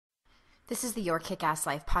This is the Your Kick-Ass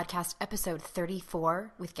Life podcast, episode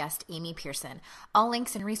 34, with guest Amy Pearson. All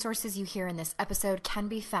links and resources you hear in this episode can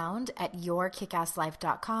be found at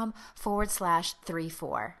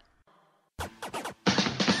yourkickasslife.com/34.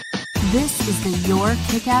 This is the Your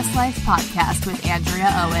Kick-Ass Life podcast with Andrea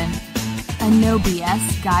Owen, a no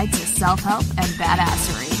BS guide to self-help and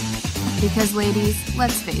badassery. Because ladies,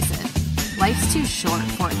 let's face it, life's too short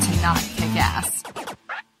for it to not kick ass.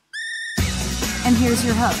 And here's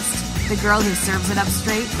your host, the girl who serves it up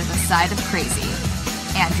straight with a side of crazy,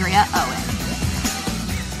 Andrea Owen.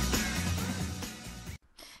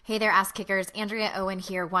 Hey there, ass kickers. Andrea Owen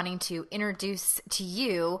here, wanting to introduce to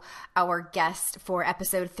you our guest for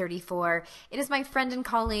episode 34. It is my friend and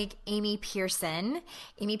colleague, Amy Pearson.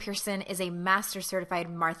 Amy Pearson is a master certified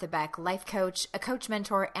Martha Beck life coach, a coach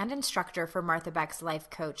mentor, and instructor for Martha Beck's life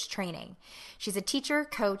coach training. She's a teacher,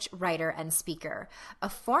 coach, writer, and speaker. A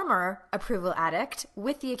former approval addict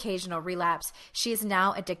with the occasional relapse, she is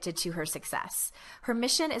now addicted to her success. Her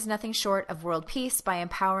mission is nothing short of world peace by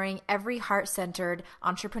empowering every heart-centered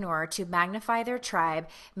entrepreneur to magnify their tribe,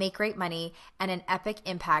 make great money, and an epic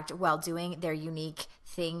impact while doing their unique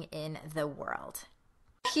thing in the world.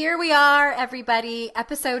 Here we are, everybody,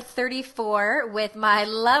 episode 34 with my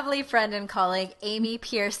lovely friend and colleague, Amy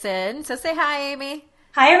Pearson. So say hi, Amy.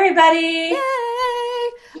 Hi, everybody. Yay!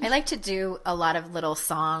 I like to do a lot of little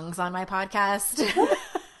songs on my podcast.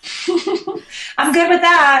 I'm good with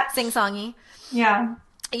that. Sing-songy. Yeah.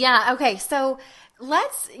 Yeah, okay, so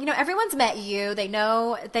let's, everyone's met you. They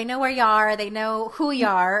know where you are. They know who you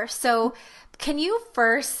are. So can you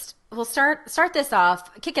first, we'll start this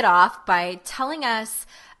off, kick it off by telling us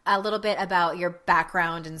a little bit about your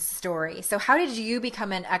background and story. So how did you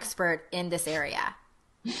become an expert in this area?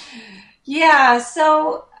 Yeah.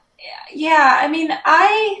 So, I mean,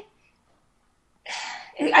 I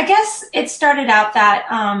guess it started out that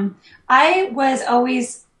I was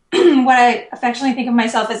always what I affectionately think of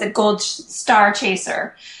myself as a gold star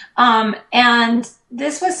chaser. And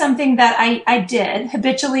this was something that I did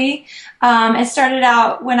habitually. It started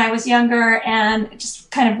out when I was younger and it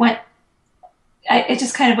just kind of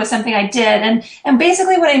was something I did. And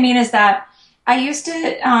basically what I mean is that I used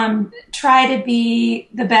to try to be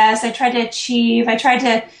the best. I tried to achieve. I tried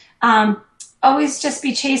to always just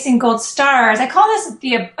be chasing gold stars. I call this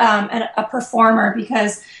a performer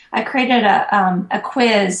because I created a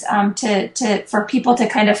quiz for people to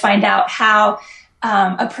kind of find out how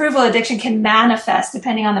approval addiction can manifest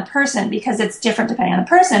depending on the person, because it's different depending on the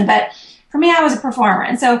person. But for me, I was a performer,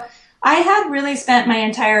 and so I had really spent my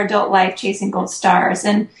entire adult life chasing gold stars.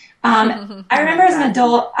 And I remember as an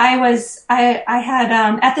adult, I had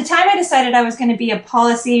at the time I decided I was going to be a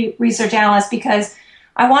policy research analyst because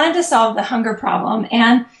I wanted to solve the hunger problem.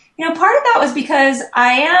 And part of that was because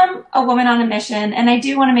I am a woman on a mission and I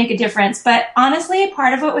do want to make a difference. But honestly,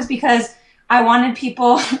 part of it was because I wanted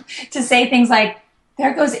people to say things like,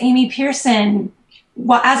 there goes Amy Pearson,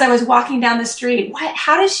 as I was walking down the street.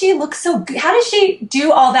 How does she look so good? How does she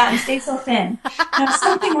do all that and stay so thin?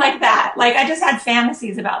 Something like that. Like, I just had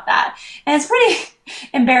fantasies about that. And it's pretty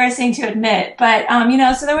embarrassing to admit. But,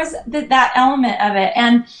 so there was that element of it.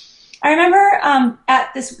 And I remember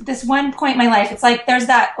at this one point in my life, it's like there's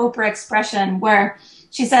that Oprah expression where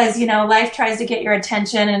she says, life tries to get your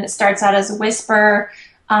attention and it starts out as a whisper.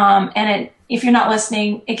 If you're not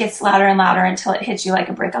listening, it gets louder and louder until it hits you like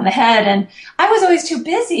a brick on the head. And I was always too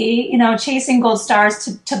busy, chasing gold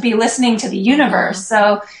stars to be listening to the universe.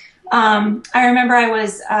 So I remember I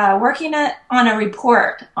was working on a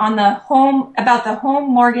report on about the home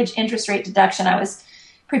mortgage interest rate deduction. I was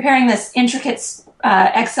preparing this intricate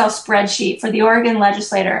Excel spreadsheet for the Oregon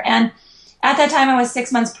legislator. And at that time, I was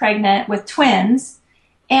 6 months pregnant with twins.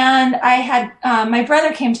 And I had, my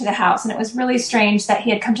brother came to the house, and it was really strange that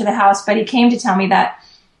he had come to the house, but he came to tell me that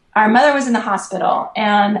our mother was in the hospital.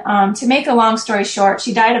 And to make a long story short,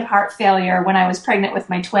 she died of heart failure when I was pregnant with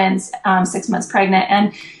my twins, 6 months pregnant.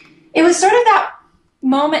 And it was sort of that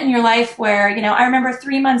moment in your life where, I remember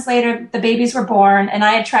 3 months later, the babies were born, and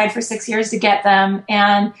I had tried for 6 years to get them.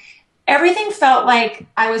 And everything felt like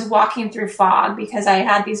I was walking through fog because I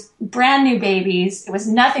had these brand new babies. It was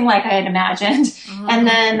nothing like I had imagined. Mm-hmm. And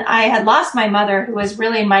then I had lost my mother, who was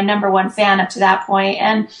really my number one fan up to that point.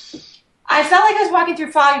 And I felt like I was walking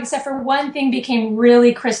through fog, except for one thing became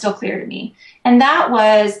really crystal clear to me. And that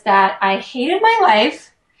was that I hated my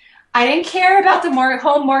life. I didn't care about the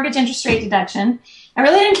home mortgage interest rate deduction. I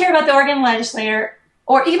really didn't care about the Oregon legislator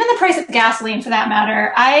or even the price of gasoline, for that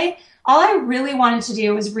matter. All I really wanted to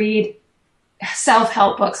do was read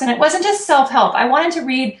self-help books. And it wasn't just self-help. I wanted to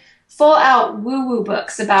read full-out woo-woo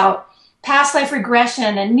books about past life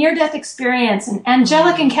regression and near-death experience and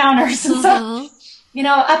angelic encounters. And so,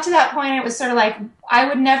 up to that point, it was sort of like, I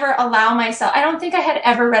would never allow myself. I don't think I had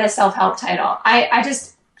ever read a self-help title. I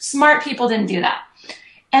just, smart people didn't do that.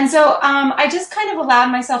 And so I just kind of allowed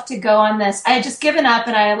myself to go on this. I had just given up,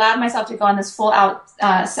 and I allowed myself to go on this full-out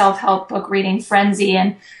self-help book reading frenzy.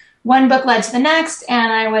 And one book led to the next,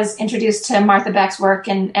 and I was introduced to Martha Beck's work,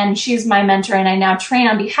 and she's my mentor, and I now train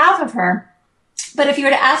on behalf of her. But if you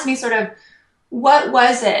were to ask me sort of, what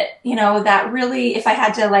was it, that really, if I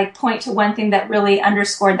had to like point to one thing that really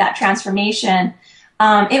underscored that transformation,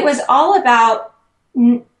 it was all about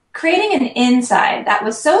creating an inside that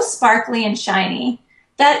was so sparkly and shiny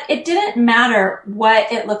that it didn't matter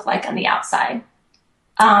what it looked like on the outside.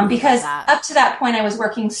 Because up to that point, I was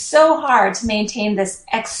working so hard to maintain this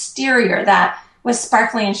exterior that was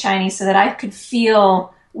sparkly and shiny so that I could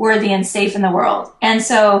feel worthy and safe in the world. And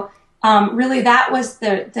so really that was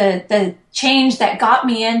the change that got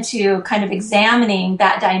me into kind of examining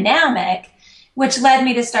that dynamic, which led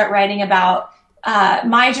me to start writing about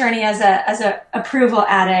my journey as a approval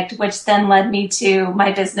addict, which then led me to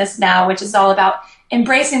my business now, which is all about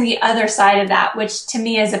embracing the other side of that, which to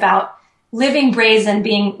me is about living brazen,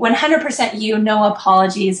 being 100% you, no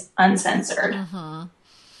apologies, uncensored. Mm-hmm.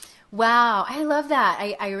 Wow. I love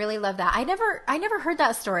that. I really love that. I never heard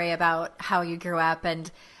that story about how you grew up, and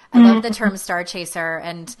I love the term star chaser.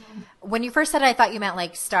 And when you first said it, I thought you meant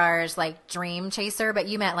like stars, like dream chaser, but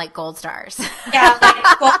you meant like gold stars. Yeah,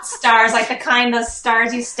 like gold stars, like the kind of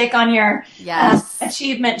stars you stick on your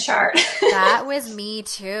achievement chart. That was me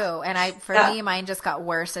too. And for me, mine just got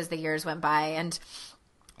worse as the years went by. And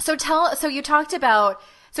so you talked about,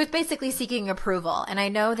 so it's basically seeking approval. And I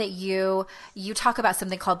know that you talk about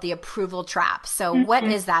something called the approval trap. So what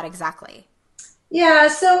is that exactly? Yeah,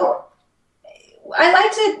 so I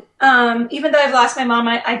like to, even though I've lost my mom,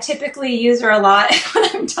 I typically use her a lot when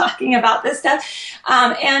I'm talking about this stuff.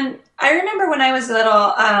 And I remember when I was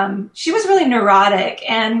little, she was really neurotic,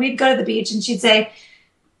 and we'd go to the beach and she'd say,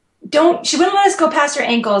 she wouldn't let us go past her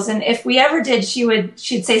ankles. And if we ever did,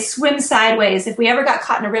 she'd say, swim sideways. If we ever got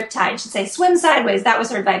caught in a riptide, she'd say, swim sideways. That was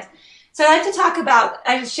her advice. So I like to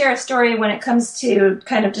I share a story when it comes to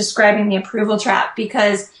kind of describing the approval trap,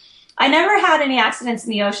 because I never had any accidents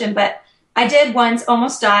in the ocean, but I did once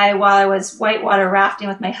almost die while I was whitewater rafting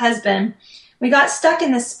with my husband. We got stuck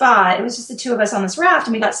in this spot. It was just the two of us on this raft,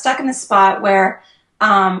 and we got stuck in this spot where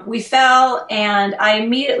we fell, and I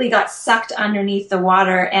immediately got sucked underneath the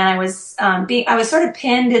water, and I was sort of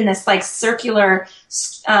pinned in this like circular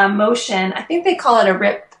motion. I think they call it a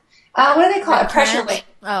rip. What do they call it? A pressure wave.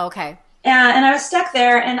 Oh, okay. And I was stuck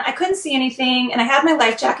there, and I couldn't see anything, and I had my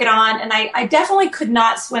life jacket on, and I definitely could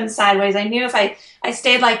not swim sideways. I knew if I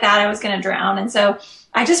stayed like that, I was going to drown. And so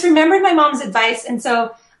I just remembered my mom's advice, and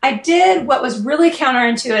so I did what was really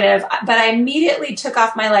counterintuitive, but I immediately took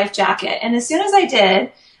off my life jacket. And as soon as I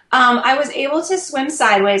did, I was able to swim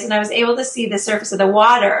sideways, and I was able to see the surface of the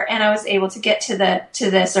water, and I was able to get to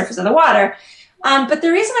the surface of the water. But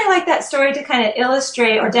the reason I like that story to kind of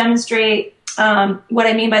illustrate or demonstrate what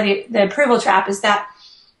I mean by the approval trap is that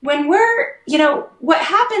when what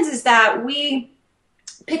happens is that we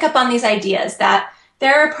pick up on these ideas that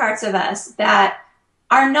there are parts of us that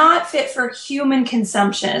are not fit for human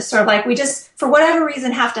consumption. It's sort of like we just, for whatever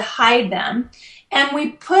reason, have to hide them. And we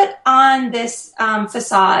put on this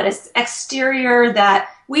facade, this exterior that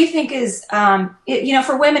we think is,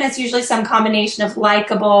 for women, it's usually some combination of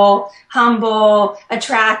likable, humble,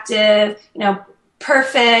 attractive,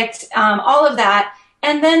 perfect, all of that.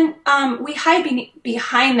 And then we hide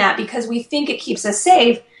behind that because we think it keeps us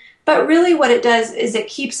safe. But really what it does is it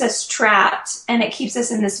keeps us trapped, and it keeps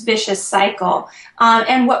us in this vicious cycle.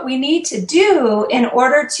 And what we need to do in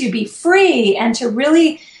order to be free and to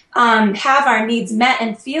really have our needs met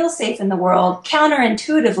and feel safe in the world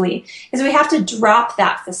counterintuitively is we have to drop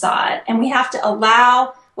that facade, and we have to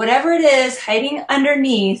allow whatever it is hiding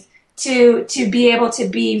underneath to be able to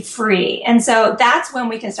be free. And so that's when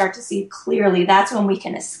we can start to see clearly. That's when we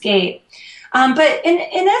can escape. But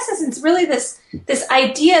in essence, it's really this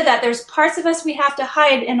idea that there's parts of us we have to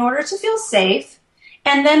hide in order to feel safe.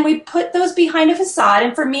 And then we put those behind a facade.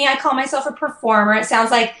 And for me, I call myself a performer. It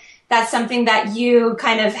sounds like that's something that you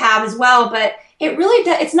kind of have as well. But it really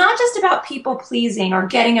does. It's not just about people pleasing or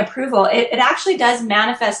getting approval. It actually does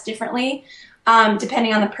manifest differently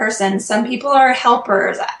depending on the person. Some people are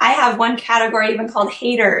helpers. I have one category even called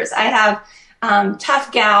haters. I have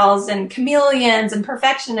tough gals and chameleons and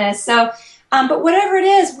perfectionists. So but whatever it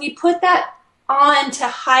is, we put that on to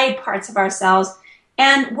hide parts of ourselves.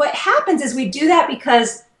 And what happens is we do that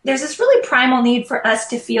because there's this really primal need for us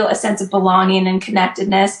to feel a sense of belonging and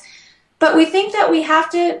connectedness. But we think that we have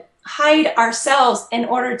to hide ourselves in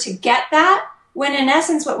order to get that, when in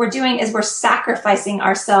essence what we're doing is we're sacrificing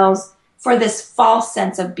ourselves for this false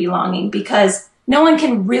sense of belonging, because no one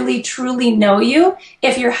can really truly know you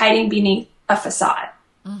if you're hiding beneath a facade.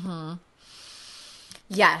 Mm-hmm.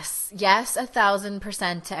 Yes,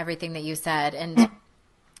 1,000% to everything that you said.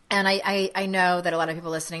 And I know that a lot of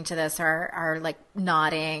people listening to this are like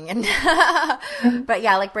nodding, and but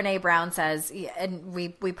yeah, like Brene Brown says, and we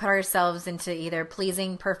put ourselves into either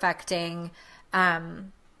pleasing, perfecting. I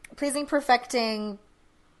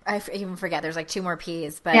even forget. There's like 2 more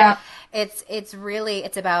P's, but it's really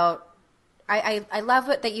about. I love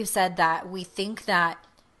that you said that we think that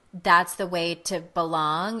that's the way to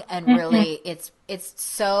belong, and really it's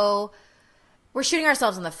so. We're shooting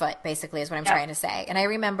ourselves in the foot, basically, is what I'm trying to say. And I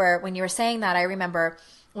remember when you were saying that, I remember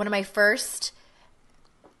one of my first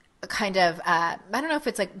kind of, I don't know if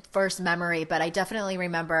it's like first memory, but I definitely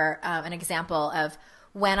remember an example of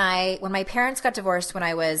when my parents got divorced when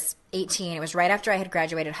I was 18. It was right after I had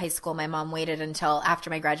graduated high school. My mom waited until after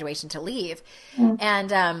my graduation to leave.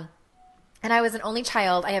 And I was an only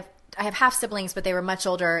child. I have half siblings, but they were much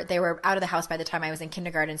older. They were out of the house by the time I was in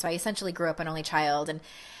kindergarten. So I essentially grew up an only child,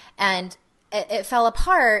 and it fell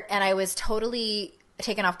apart, and I was totally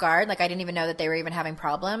taken off guard. Like, I didn't even know that they were even having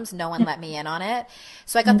problems. No one let me in on it.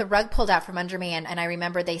 So I got the rug pulled out from under me, and I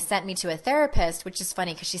remember they sent me to a therapist, which is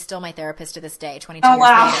funny because she's still my therapist to this day, 22 years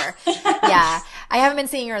later. Yeah. I haven't been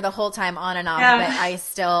seeing her the whole time on and off,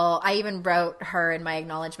 but I even wrote her in my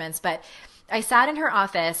acknowledgments. But I sat in her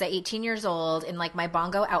office at 18 years old in like my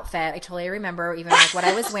bongo outfit. I totally remember even like what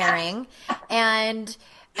I was wearing. And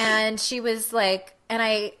she was like, and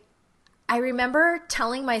I remember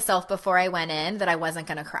telling myself before I went in that I wasn't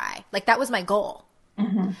going to cry. Like, that was my goal.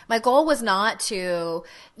 My goal was not to,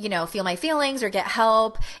 feel my feelings or get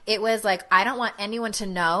help. It was like, I don't want anyone to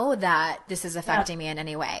know that this is affecting me in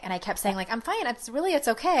any way. And I kept saying like, I'm fine. It's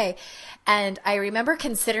okay. And I remember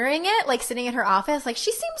considering it, like sitting in her office, like,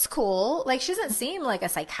 she seems cool. Like, she doesn't seem like a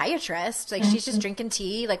psychiatrist. Like, she's just drinking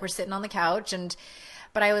tea. Like, we're sitting on the couch.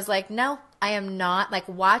 But I was like, no, I am not. Like,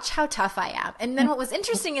 watch how tough I am. And then what was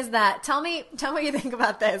interesting is that, tell me what you think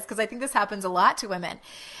about this, because I think this happens a lot to women,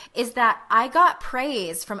 is that I got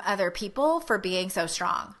praise from other people for being so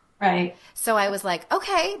strong. Right. So I was like,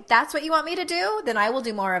 okay, that's what you want me to do? Then I will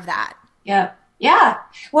do more of that. Yeah. Yeah.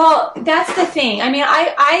 Well, that's the thing. I mean,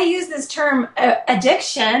 I use this term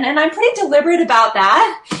addiction, and I'm pretty deliberate about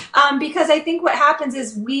that, because I think what happens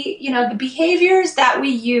is the behaviors that we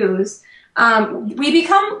use, we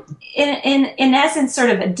become in essence sort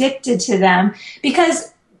of addicted to them,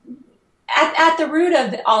 because at the root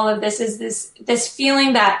of all of this is this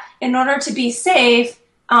feeling that in order to be safe,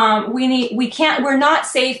 we're not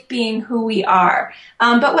safe being who we are.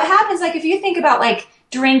 But what happens, like, if you think about like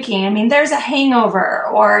drinking, I mean, there's a hangover,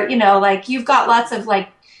 or, like, you've got lots of like,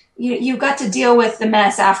 you've got to deal with the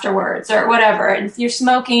mess afterwards or whatever. And if you're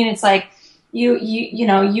smoking, it's like, you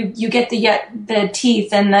get the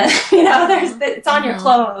teeth and it's on your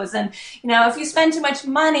clothes. And, if you spend too much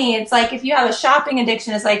money, it's like, if you have a shopping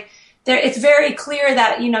addiction, it's like, it's very clear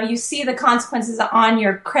that, you see the consequences on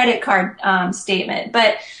your credit card statement.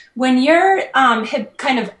 But when you're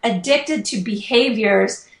kind of addicted to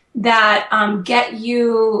behaviors that get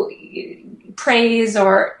you praise,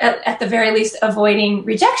 or at the very least avoiding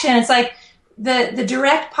rejection, it's like the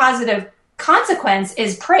direct positive consequence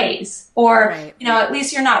is praise, or right. At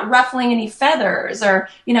least you're not ruffling any feathers, or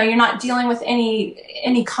you're not dealing with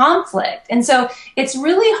any conflict. And so it's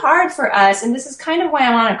really hard for us, and this is kind of why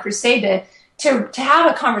I'm on a crusade to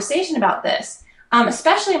have a conversation about this,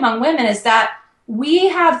 especially among women, is that we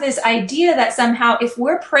have this idea that somehow if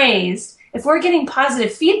we're praised, if we're getting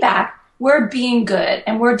positive feedback, we're being good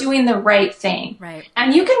and we're doing the right thing. Right.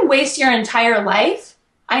 And you can waste your entire life.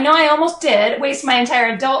 I know I almost did waste my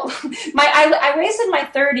entire I wasted my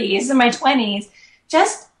 30s and my 20s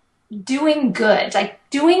just doing good, like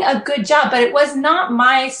doing a good job, but it was not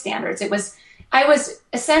my standards. It was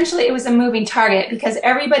a moving target, because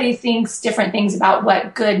everybody thinks different things about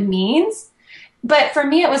what good means. But for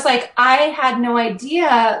me, it was like, I had no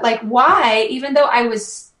idea, like, why, even though I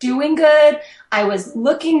was doing good, I was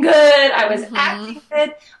looking good, I was acting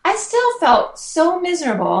good, I still felt so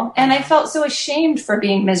miserable, and I felt so ashamed for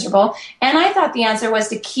being miserable. And I thought the answer was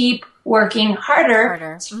to keep working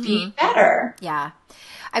harder. To be better. Yeah.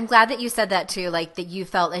 I'm glad that you said that too, like that you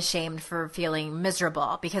felt ashamed for feeling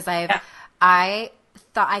miserable, because I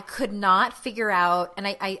thought I could not figure out, and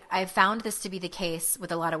I found this to be the case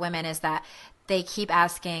with a lot of women, is that they keep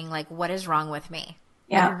asking, like, what is wrong with me?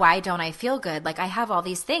 Yeah. Like, why don't I feel good? Like, I have all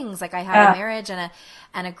these things. Like, I have a marriage and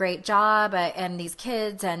a great job and these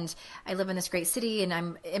kids, and I live in this great city, and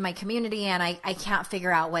I'm in my community, and I can't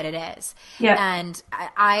figure out what it is. Yeah. And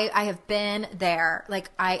I have been there.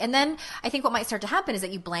 And then I think what might start to happen is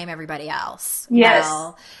that you blame everybody else. Yes.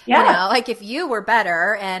 Well, Yeah. like if you were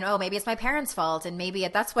better and, maybe it's my parents' fault, and maybe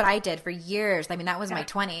that's what I did for years. I mean, that was my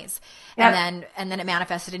 20s. Yeah. And then it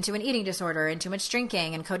manifested into an eating disorder and too much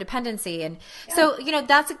drinking and codependency. And so,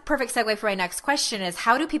 that's a perfect segue for my next question is,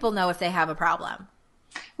 how do people know if they have a problem?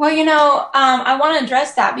 Well, I want to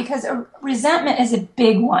address that because resentment is a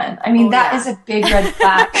big one. I mean, that is a big red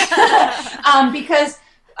flag. Because,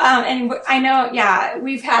 and I know,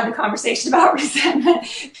 we've had the conversation about resentment,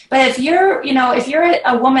 but if you're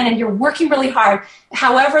a woman and you're working really hard,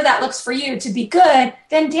 however that looks for you to be good,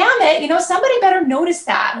 then damn it, somebody better notice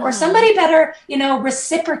that, or somebody better,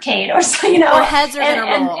 reciprocate, or or heads are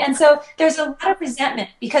gonna roll. And so there's a lot of resentment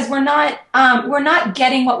because we're not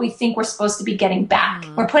getting what we think we're supposed to be getting back.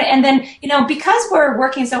 And then because we're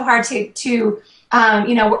working so hard to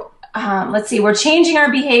let's see, we're changing our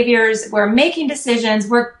behaviors, we're making decisions,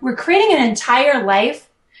 we're creating an entire life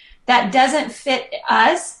that doesn't fit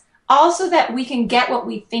us, also that we can get what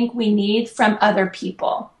we think we need from other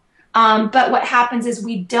people. But what happens is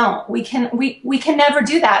we don't. We can never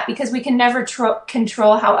do that because we can never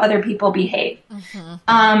control how other people behave.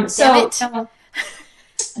 So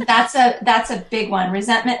that's a big one.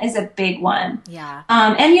 Resentment is a big one. Yeah.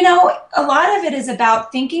 And a lot of it is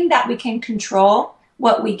about thinking that we can control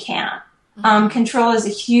what we can't. Control is a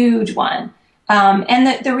huge one.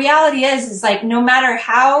 And the reality is like, no matter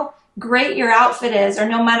how great your outfit is, or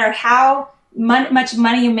no matter how much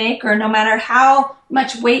money you make, or no matter how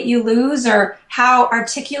much weight you lose, or how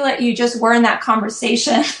articulate you just were in that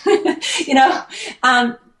conversation,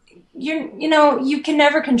 you can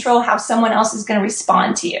never control how someone else is going to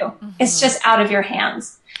respond to you. It's just out of your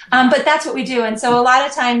hands. But that's what we do. And so a lot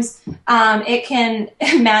of times it can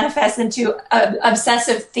manifest into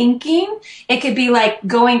obsessive thinking. It could be like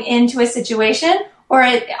going into a situation, or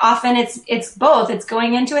often it's both. It's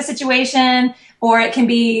going into a situation, or it can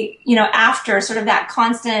be, after, sort of that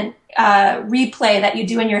constant replay that you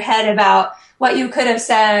do in your head about what you could have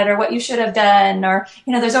said or what you should have done, or,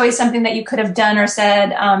 there's always something that you could have done or said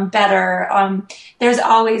better. There's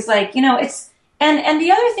always it's, and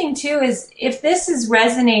the other thing too is, if this is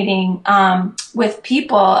resonating with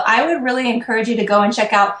people, I would really encourage you to go and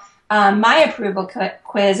check out my approval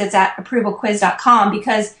quiz. It's at approvalquiz.com,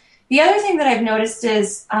 because the other thing that I've noticed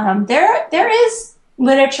is there is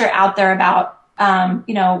literature out there about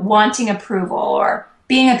wanting approval or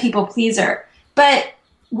being a people pleaser, but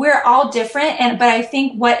we're all different. But I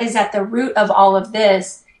think what is at the root of all of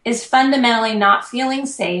this is fundamentally not feeling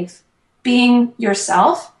safe being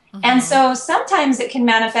yourself. And so sometimes it can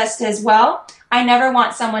manifest as, well, I never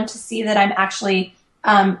want someone to see that I'm actually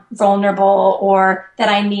vulnerable, or that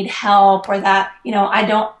I need help, or that, I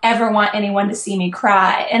don't ever want anyone to see me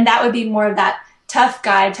cry. And that would be more of that tough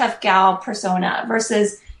guy, tough gal persona,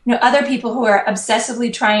 versus, other people who are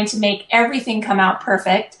obsessively trying to make everything come out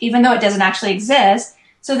perfect, even though it doesn't actually exist,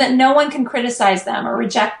 so that no one can criticize them or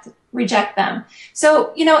reject them.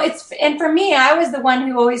 So, and for me, I was the one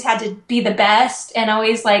who always had to be the best, and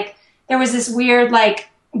always there was this weird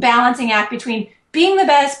balancing act between being the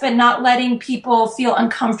best, but not letting people feel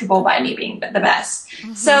uncomfortable by me being the best.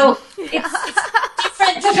 So it's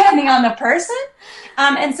different depending on the person.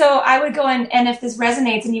 And so I would go and if this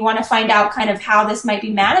resonates and you want to find out kind of how this might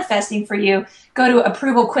be manifesting for you, go to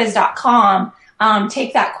approvalquiz.com.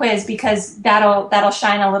 Take that quiz, because that'll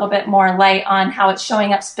shine a little bit more light on how it's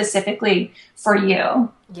showing up specifically for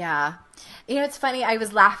you. Yeah. It's funny. I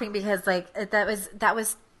was laughing because that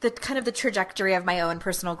was the kind of the trajectory of my own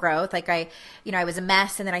personal growth. I was a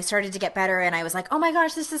mess, and then I started to get better, and I was like, oh my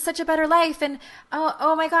gosh, this is such a better life. And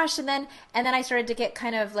oh my gosh. And then I started to get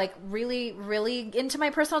kind of really, really into my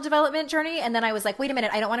personal development journey. And then I was like, wait a minute,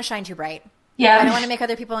 I don't want to shine too bright. Yeah. I don't want to make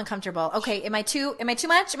other people uncomfortable. Okay. Am I too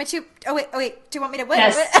much? Oh wait. Do you want me to what?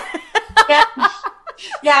 Yes. Yeah.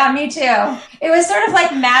 Yeah, me too. It was sort of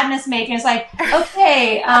like madness making. It's like,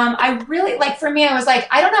 okay, I really, for me, I was like,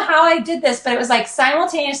 I don't know how I did this, but it was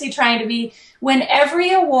simultaneously trying to win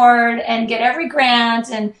every award and get every grant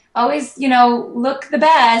and always, look the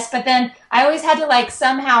best. But then I always had to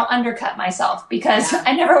somehow undercut myself, because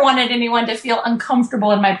I never wanted anyone to feel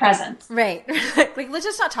uncomfortable in my presence. Right. Let's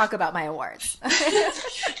just not talk about my awards.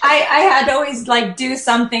 I had to always do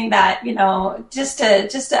something that, just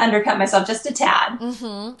to undercut myself just a tad.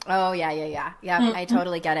 Mm-hmm. Oh yeah. Mm-hmm. I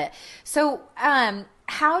totally get it. So,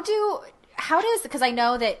 how does, because I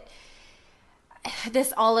know that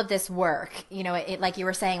all of this work, it like you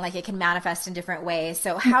were saying, like it can manifest in different ways.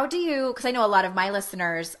 So how do you, because I know a lot of my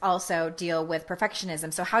listeners also deal with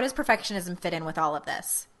perfectionism. So how does perfectionism fit in with all of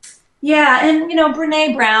this? Yeah, and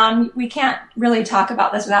Brene Brown, we can't really talk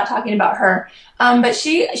about this without talking about her. But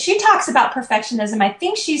she talks about perfectionism. I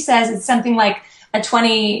think she says it's something like a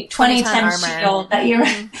 2010 shield that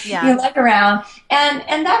you lug around,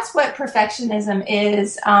 and that's what perfectionism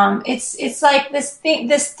is. It's like this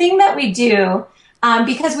thing that we do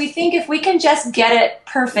because we think if we can just get it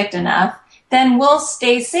perfect enough, then we'll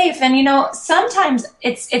stay safe. And sometimes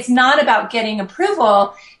it's not about getting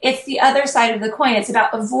approval. It's the other side of the coin. It's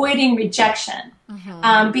about avoiding rejection.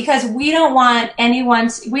 Because we don't want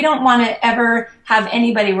to ever have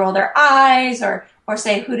anybody roll their eyes or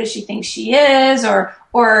say, who does she think she is? Or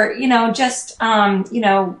just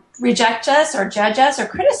reject us or judge us or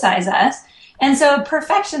criticize us. And so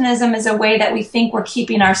perfectionism is a way that we think we're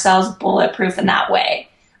keeping ourselves bulletproof in that way.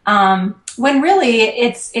 When really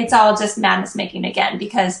it's all just madness making again,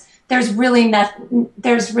 because there's really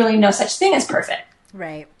no such thing as perfect.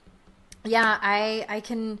 Right. Yeah, I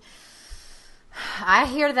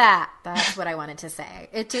hear that. That's what I wanted to say.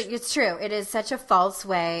 It's true. It is such a false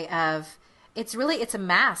way of, it's a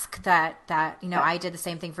mask that I did the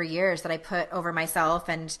same thing for years, that I put over myself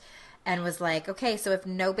and was like, okay, so if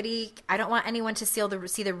I don't want anyone to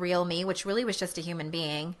see the real me, which really was just a human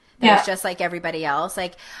being. That was just like everybody else.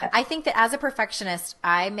 Like, I think that as a perfectionist,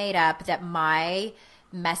 I made up that my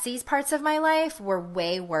messy parts of my life were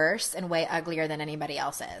way worse and way uglier than anybody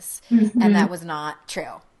else's. And that was not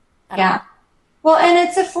true. Yeah. Well, and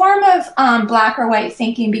it's a form of black or white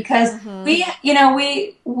thinking, because we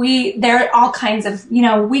there are all kinds of,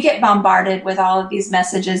 we get bombarded with all of these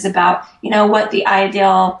messages about, what the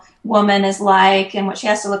ideal woman is like and what she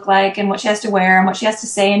has to look like and what she has to wear and what she has to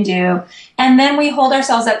say and do. And then we hold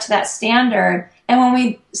ourselves up to that standard. And when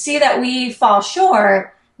we see that we fall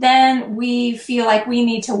short, then we feel like we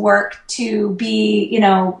need to work to be,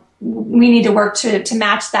 we need to work to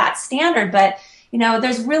match that standard. But,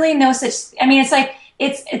 there's really no such, it's like,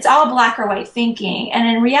 it's all black or white thinking. And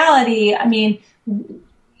in reality,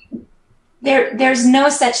 there's no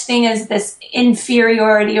such thing as this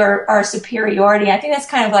inferiority or superiority. I think that's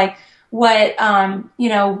kind of like what, that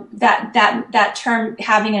term,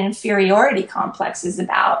 having an inferiority complex, is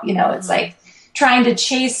about. It's like trying to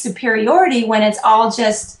chase superiority when it's all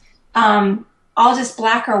just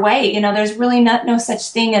black or white. There's really no such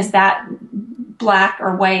thing as that black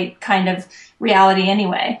or white kind of reality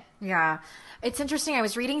anyway. Yeah. It's interesting. I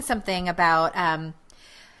was reading something about, I'm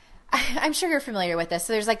sure you're familiar with this.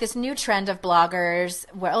 So there's like this new trend of bloggers.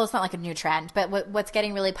 Well, it's not like a new trend, but what's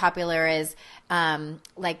getting really popular is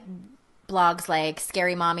like blogs like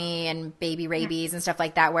Scary Mommy and Baby Rabies and stuff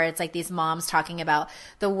like that, where it's like these moms talking about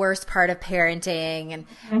the worst part of parenting and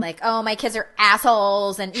like, oh, my kids are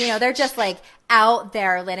assholes. And, they're just like out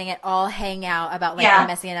there letting it all hang out about like the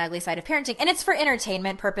messy and ugly side of parenting. And it's for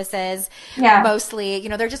entertainment purposes. Mostly,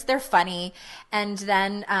 they're funny. And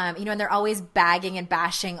then, and they're always bagging and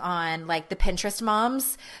bashing on like the Pinterest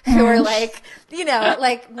moms who are like,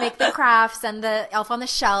 like make the crafts and the elf on the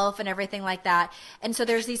shelf and everything like that. And so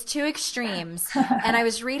there's these two extremes. And I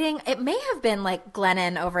was reading, it may have been like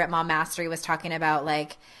Glennon over at Mom Mastery was talking about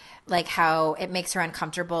like how it makes her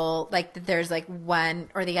uncomfortable, like there's like one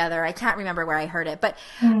or the other. I can't remember where I heard it, but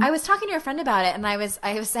I was talking to a friend about it, and I was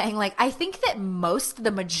saying, like, I think that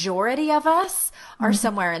the majority of us are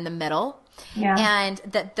somewhere in the middle. Yeah. And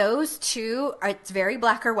that those two it's very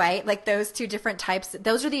black or white, like those two different types,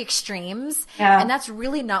 those are the extremes. Yeah. And that's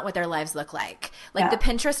really not what their lives look like. Like the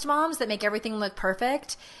Pinterest moms that make everything look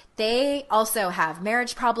perfect, they also have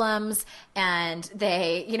marriage problems, and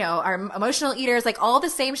they, are emotional eaters, like all the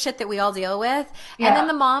same shit that we all deal with. Yeah. And then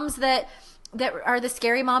the moms that are the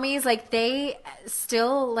scary mommies, like they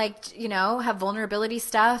still like, have vulnerability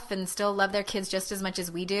stuff and still love their kids just as much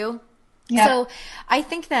as we do. Yeah. So I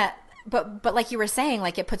think that, but like you were saying,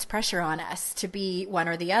 like it puts pressure on us to be one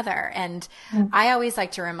or the other. And I always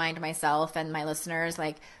like to remind myself and my listeners,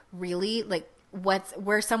 like really, like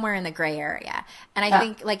we're somewhere in the gray area. And I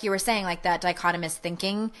think, like you were saying, like that dichotomous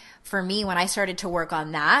thinking, for me, when I started to work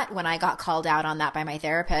on that, when I got called out on that by my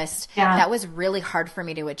therapist, that was really hard for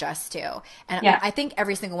me to adjust to. And I think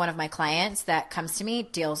every single one of my clients that comes to me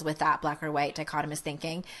deals with that black or white dichotomous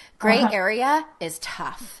thinking. Gray area is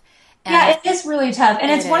tough. And it is really tough. And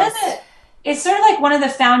it's it's sort of like one of the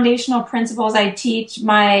foundational principles I teach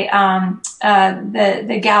my,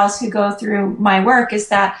 the gals who go through my work, is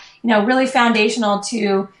that, really foundational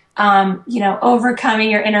to, overcoming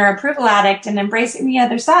your inner approval addict and embracing the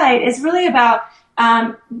other side is really about,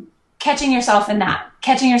 catching yourself in that,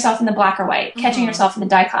 catching yourself in the black or white, catching yourself in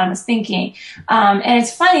the dichotomous thinking. And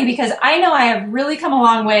it's funny because I know I have really come a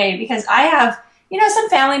long way because I have, some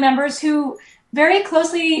family members who very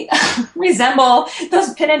closely resemble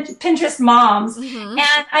those Pinterest moms.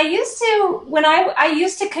 And I used to, when I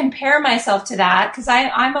used to compare myself to that, because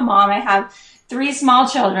I'm a mom, I have 3 small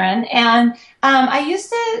children, and I used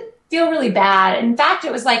to feel really bad. In fact,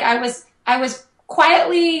 it was like I was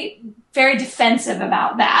quietly very defensive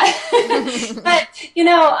about that. But,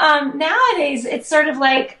 nowadays it's sort of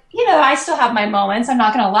like, I still have my moments, I'm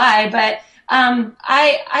not going to lie, but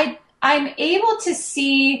I'm able to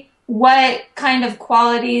see what kind of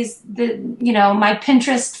qualities my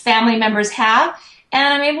Pinterest family members have.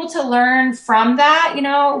 And I'm able to learn from that,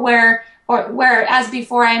 whereas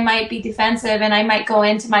before I might be defensive and I might go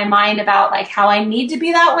into my mind about like how I need to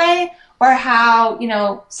be that way or how,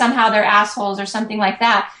 somehow they're assholes or something like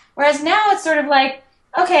that. Whereas now it's sort of like,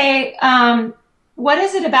 okay, what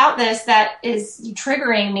is it about this that is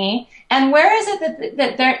triggering me? And where is it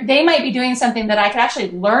that they might be doing something that I could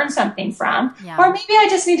actually learn something from? Yeah. Or maybe I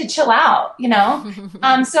just need to chill out,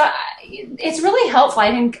 So it's really helpful.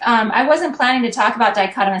 I think I wasn't planning to talk about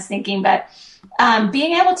dichotomous thinking, but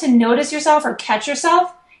being able to notice yourself or catch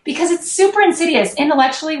yourself, because it's super insidious.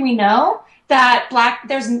 Intellectually, we know that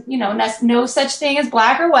there's, no such thing as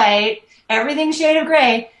black or white, everything's shade of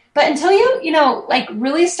gray. But until you,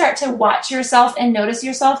 really start to watch yourself and notice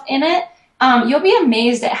yourself in it, you'll be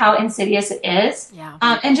amazed at how insidious it is. Yeah.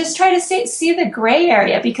 And just try to see the gray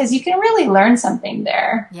area because you can really learn something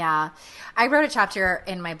there. Yeah. I wrote a chapter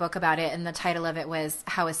in my book about it, and the title of it was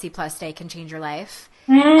How a C+ Day Can Change Your Life.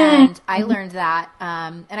 And I learned that,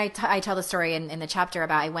 and I tell the story in the chapter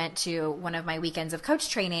about I went to one of my weekends of coach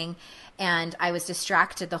training, and I was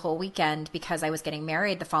distracted the whole weekend because I was getting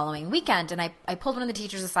married the following weekend. And I pulled one of the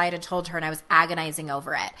teachers aside and told her, and I was agonizing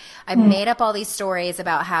over it. I made up all these stories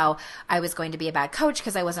about how I was going to be a bad coach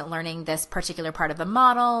because I wasn't learning this particular part of the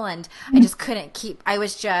model. And I just couldn't I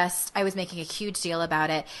was making a huge deal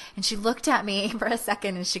about it. And she looked at me for a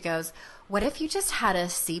second and she goes, what if you just had a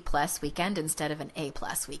C+ weekend instead of an A+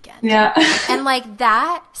 weekend? Yeah. And like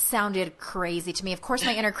that sounded crazy to me. Of course,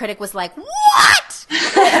 my inner critic was like, what?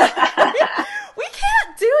 We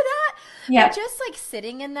can't do that. Yeah. But just like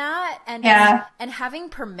sitting in that and having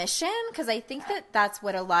permission, because I think that's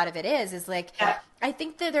what a lot of it is like, I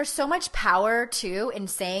think that there's so much power too in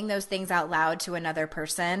saying those things out loud to another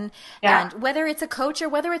person. Yeah. And whether it's a coach or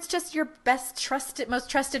whether it's just your most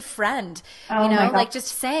trusted friend, like just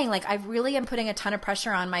saying like, I really am putting a ton of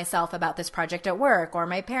pressure on myself about this project at work or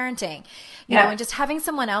my parenting, you know, and just having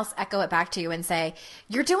someone else echo it back to you and say,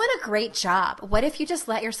 you're doing a great job. What if you just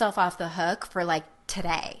let yourself off the hook for like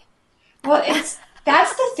today? Well,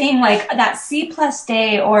 that's the thing, like that C+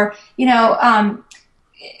 day or,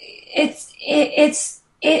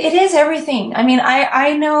 it is everything. I mean,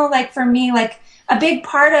 I know like for me, like a big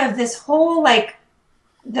part of this whole, like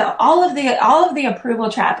all of the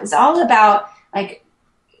approval trap is all about like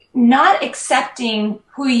not accepting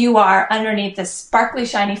who you are underneath this sparkly,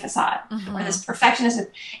 shiny facade or this perfectionism.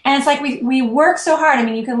 And it's like we work so hard. I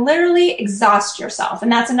mean, you can literally exhaust yourself.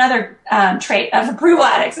 And that's another trait of approval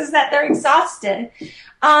addicts is that they're exhausted.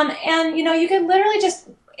 And, you can literally just,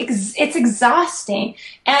 it's exhausting.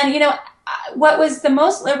 And, what was the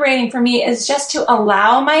most liberating for me is just to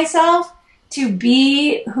allow myself to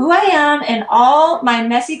be who I am in all my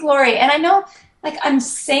messy glory. And I know, like, I'm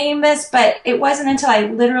saying this, but it wasn't until I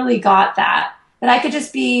literally got that I could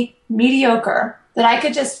just be mediocre, that I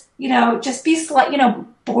could just, just be,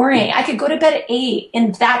 boring. I could go to bed at 8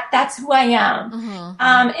 and that's who I am.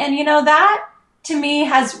 And, that to me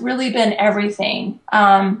has really been everything.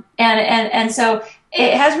 And so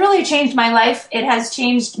it has really changed my life. It has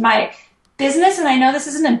changed my business. And I know this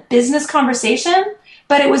isn't a business conversation,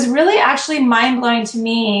 but it was really actually mind-blowing to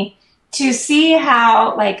me to see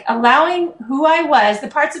how, like, allowing who I was, the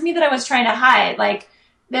parts of me that I was trying to hide, like,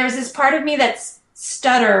 there's this part of me that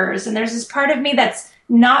stutters, and there's this part of me that's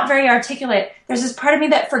not very articulate. There's this part of me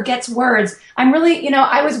that forgets words. I'm really,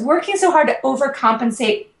 I was working so hard to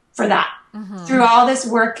overcompensate for that through all this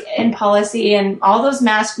work in policy and all those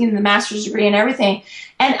the master's degree and everything.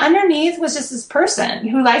 And underneath was just this person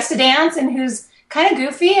who likes to dance and who's kind of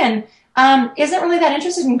goofy and isn't really that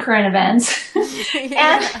interested in current events.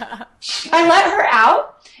 And I let her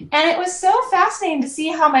out. And it was so fascinating to see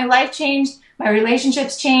how my life changed, my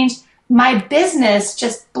relationships changed, my business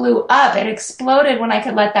just blew up. It exploded when I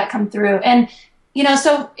could let that come through. And,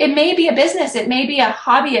 so it may be a business, it may be a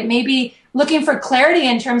hobby, it may be looking for clarity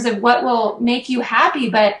in terms of what will make you happy,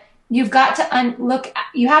 but you've got to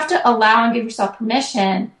you have to allow and give yourself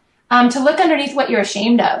permission to look underneath what you're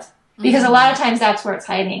ashamed of. because a lot of times that's where it's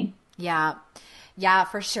hiding. Yeah. Yeah,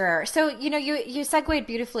 for sure. So, you segued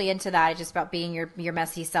beautifully into that, just about being your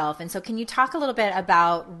messy self. And so can you talk a little bit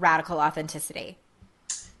about radical authenticity?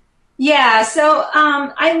 Yeah. So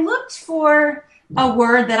I looked for a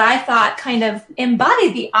word that I thought kind of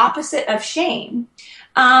embodied the opposite of shame.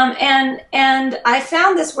 And I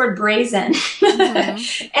found this word brazen.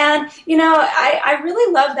 Mm-hmm. And, I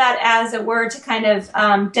really love that as a word to kind of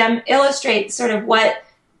illustrate sort of what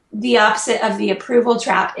the opposite of the approval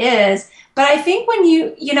trap is. But I think when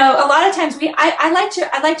a lot of times I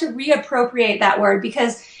like to reappropriate that word,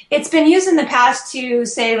 because it's been used in the past to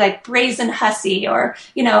say like brazen hussy, or,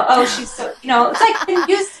 oh, she's so, it's like been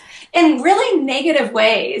used in really negative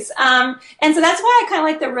ways. And so that's why I kind of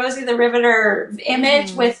like the Rosie the Riveter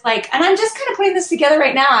image with like, and I'm just kind of putting this together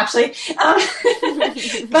right now, actually.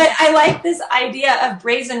 But I like this idea of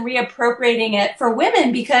brazen, reappropriating it for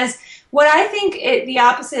women, because what I think the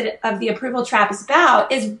opposite of the approval trap is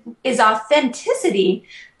about is authenticity,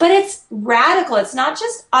 but it's radical. It's not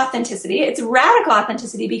just authenticity, it's radical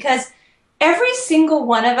authenticity, because every single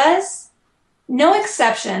one of us, no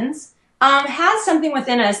exceptions, has something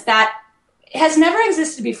within us that has never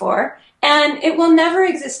existed before, and it will never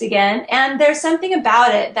exist again. And there's something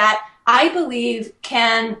about it that I believe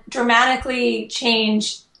can dramatically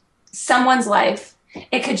change someone's life.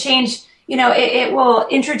 It could change, it will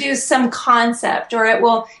introduce some concept, or it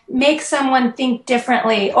will make someone think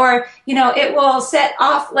differently, or, it will set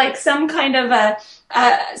off like some kind of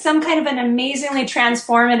an amazingly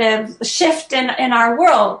transformative shift in our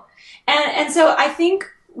world. And so I think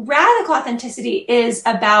radical authenticity is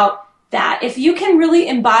about that. If you can really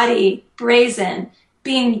embody brazen,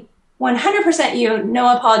 being 100% you,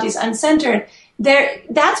 no apologies, uncentered,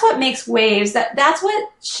 that's what makes waves. That's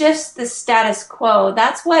what shifts the status quo.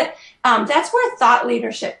 That's where thought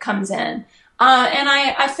leadership comes in. And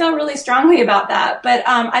I feel really strongly about that. But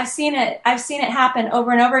I've seen it happen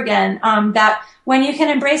over and over again. That when you can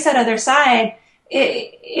embrace that other side,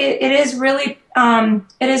 it is really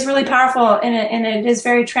powerful, and it is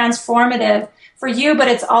very transformative for you. But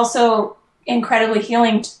it's also incredibly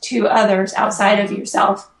healing to others outside of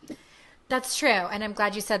yourself. That's true, and I'm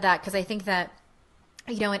glad you said that, because I think that,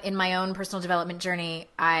 in my own personal development journey,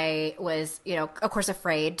 I was, of course,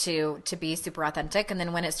 afraid to be super authentic. And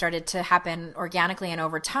then when it started to happen organically and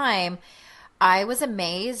over time, I was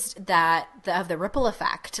amazed of the ripple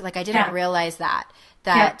effect. Like, I didn't realize that,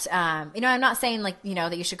 I'm not saying like,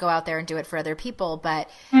 that you should go out there and do it for other people, but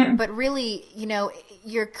really,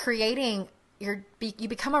 you're creating, you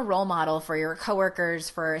become a role model for your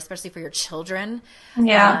coworkers, especially for your children.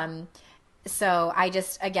 Yeah. So I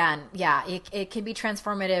just, again, it can be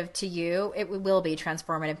transformative to you. It will be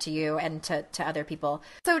transformative to you and to other people.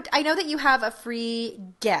 So I know that you have a free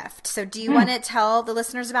gift. So do you want to tell the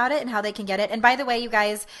listeners about it and how they can get it? And by the way, you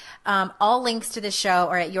guys, all links to this show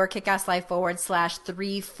are at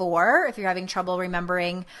yourkickasslife.com/34. If you're having trouble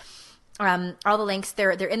remembering all the links, they're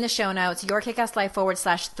in the show notes.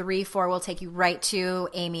 yourkickasslife.com/34 will take you right to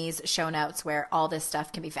Amy's show notes, where all this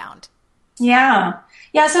stuff can be found. Yeah.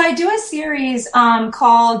 So I do a series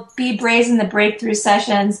called Be Brazen, the Breakthrough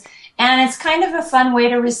Sessions. And it's kind of a fun way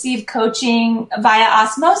to receive coaching via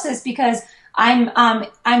osmosis, because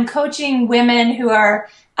I'm coaching women who are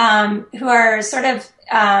sort of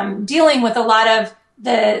dealing with a lot of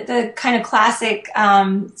the kind of classic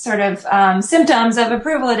symptoms of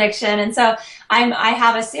approval addiction. And so I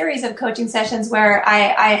have a series of coaching sessions where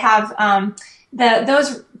I have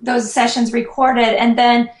those sessions recorded, and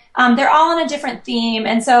then they're all on a different theme.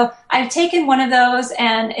 And so I've taken one of those,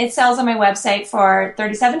 and it sells on my website for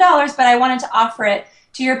 $37, but I wanted to offer it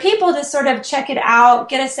to your people to sort of check it out,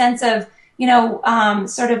 get a sense of,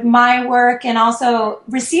 sort of my work, and also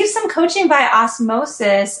receive some coaching by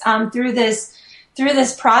osmosis through this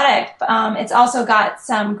product. It's also got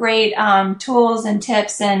some great tools and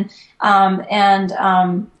tips and some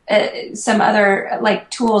other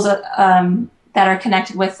like tools that are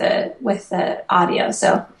connected with the audio.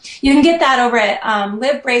 So you can get that over at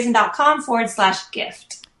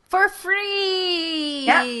livebrazen.com/gift. For free.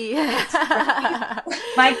 Yeah.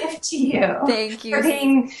 My gift to you. Thank you. For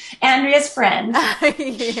being Andrea's friend.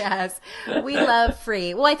 Yes. We love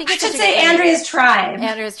free. Well, I think I should say Andrea's tribe.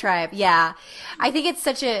 Andrea's tribe. Yeah. I think it's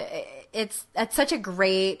such a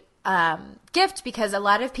great gift, because a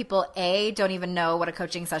lot of people don't even know what a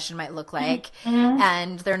coaching session might look like,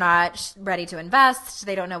 and they're not ready to invest.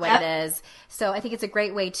 They don't know what it is. So I think it's a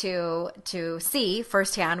great way to see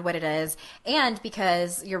firsthand what it is. And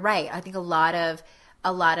because you're right, I think a lot of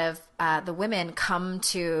the women come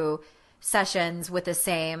to sessions with the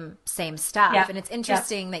same stuff. Yeah. And it's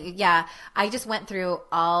interesting that I just went through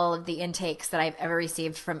all of the intakes that I've ever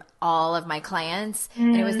received from all of my clients,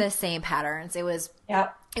 and it was the same patterns. It was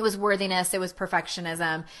worthiness, it was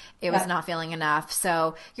perfectionism, it was not feeling enough.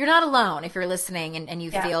 So you're not alone if you're listening and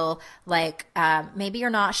you feel like maybe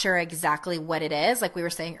you're not sure exactly what it is, like we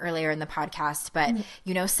were saying earlier in the podcast, but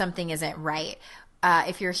you know something isn't right.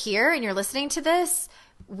 If you're here and you're listening to this,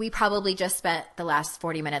 we probably just spent the last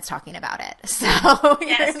 40 minutes talking about it. So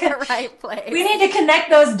you're in the right place. We need to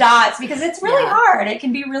connect those dots because it's really hard. It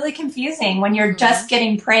can be really confusing when you're just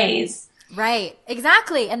getting praise. Right.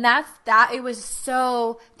 Exactly. And it was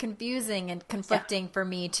so confusing and conflicting for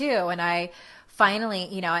me too. And I finally,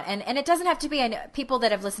 and it doesn't have to be, I know, people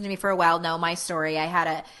that have listened to me for a while know my story. I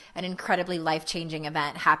had an incredibly life-changing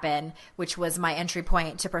event happen, which was my entry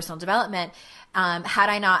point to personal development. Had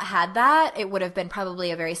I not had that, it would have been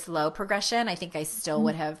probably a very slow progression. I think I still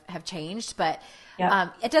would have changed, but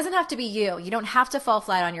it doesn't have to be you. You don't have to fall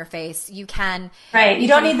flat on your face. You can. Right. You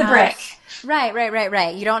don't need the brick.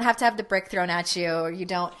 Right. You don't have to have the brick thrown at you, or you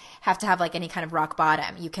don't have to have like any kind of rock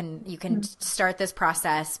bottom. You can start this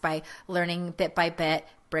process by learning bit by bit,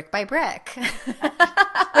 brick by brick.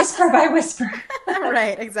 Whisper by whisper.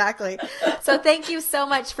 Right, exactly. So thank you so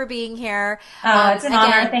much for being here. It's an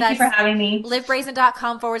honor. Thank you for having me.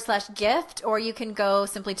 livebrazen.com/gift, or you can go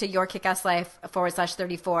simply to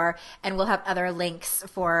yourkickasslife/34, and we'll have other links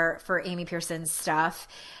for Amy Pearson's stuff.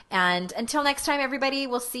 And until next time, everybody,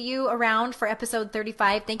 we'll see you around for episode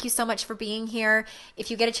 35. Thank you so much for being here.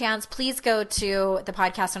 If you get a chance, please go to the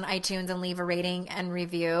podcast on iTunes and leave a rating and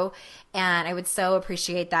review. And I would so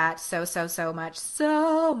appreciate that so much.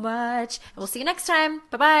 And we'll see you next time.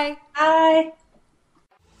 Bye-bye. Bye.